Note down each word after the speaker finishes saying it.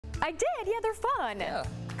I did. Yeah, they're fun. Yeah.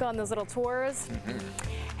 Go on those little tours.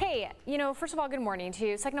 Hey, first of all, good morning to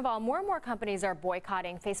you. Second of all, more and more companies are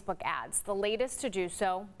boycotting Facebook ads. The latest to do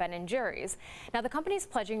so, Ben & Jerry's. Now, the company is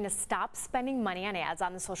pledging to stop spending money on ads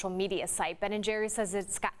on the social media site. Ben & Jerry's says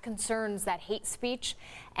it's got concerns that hate speech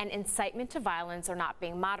and incitement to violence are not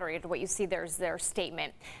being moderated. What you see there is their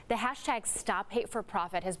statement. The hashtag Stop Hate for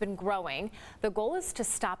Profit has been growing. The goal is to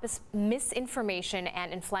stop misinformation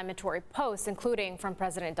and inflammatory posts, including from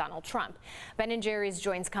President Donald Trump. Ben & Jerry's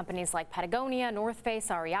joins companies like Patagonia, North Face,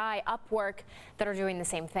 REI, Upwork that are doing the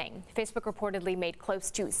same thing. Facebook reportedly made close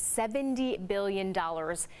to $70 billion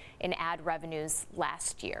in ad revenues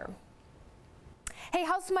last year. Hey,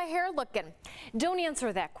 how's my hair looking? Don't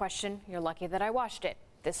answer that question. You're lucky that I washed it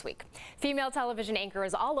this week. Female television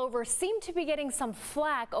anchors all over seem to be getting some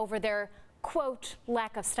flack over their quote,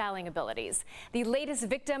 lack of styling abilities. The latest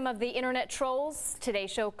victim of the internet trolls, Today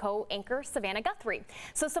Show co-anchor Savannah Guthrie.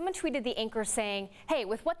 So someone tweeted the anchor saying, hey,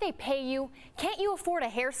 with what they pay you, can't you afford a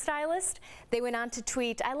hairstylist? They went on to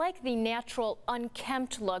tweet, I like the natural,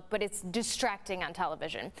 unkempt look, but it's distracting on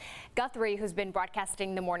television. Guthrie, who's been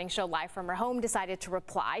broadcasting the morning show live from her home, decided to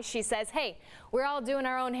reply. She says, hey, we're all doing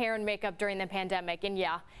our own hair and makeup during the pandemic, and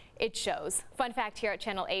yeah, it shows. Fun fact, here at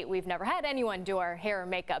Channel 8, we've never had anyone do our hair or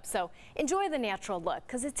makeup, so enjoy the natural look,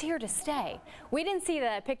 because it's here to stay. We didn't see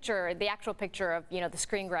the picture, the actual picture of, the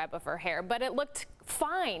screen grab of her hair, but it looked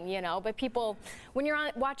fine, but people, when you're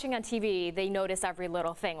watching on TV, they notice every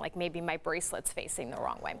little thing, like maybe my bracelet's facing the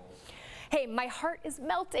wrong way. Hey, my heart is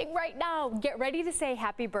melting right now. Get ready to say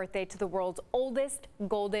happy birthday to the world's oldest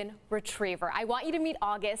golden retriever. I want you to meet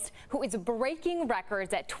August, who is breaking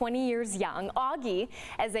records at 20 years young. Augie,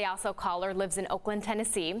 as they also call her, lives in Oakland,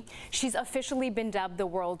 Tennessee. She's officially been dubbed the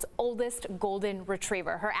world's oldest golden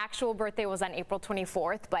retriever. Her actual birthday was on April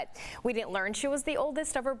 24th, but we didn't learn she was the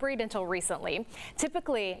oldest of her breed until recently.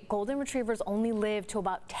 Typically, golden retrievers only live to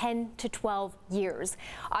about 10 to 12 years.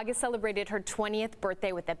 August celebrated her 20th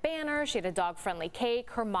birthday with a banner. She had a dog-friendly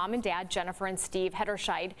cake. Her mom and dad, Jennifer and Steve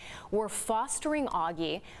Hederscheid, were fostering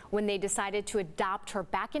Augie when they decided to adopt her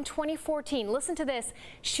back in 2014. Listen to this.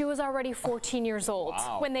 She was already 14 years old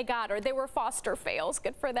when they got her. They were foster fails.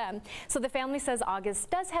 Good for them. So the family says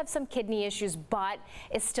August does have some kidney issues, but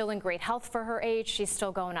is still in great health for her age. She's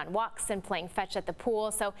still going on walks and playing fetch at the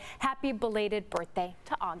pool. So happy belated birthday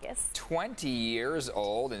to August. 20 years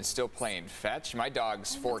old and still playing fetch. My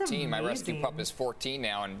dog's 14. My rescue pup is 14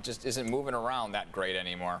 now and just isn't moving around that great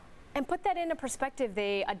anymore. And put that into perspective,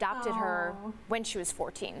 they adopted her when she was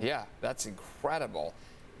 14. Yeah, that's incredible.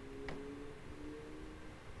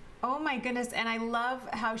 Oh my goodness, and I love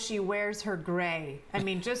how she wears her gray. I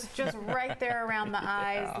mean, just right there around the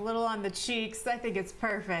eyes, a little on the cheeks. I think it's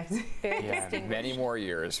perfect. Very distinguished. Many more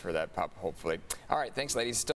years for that pup, hopefully. All right, thanks, ladies.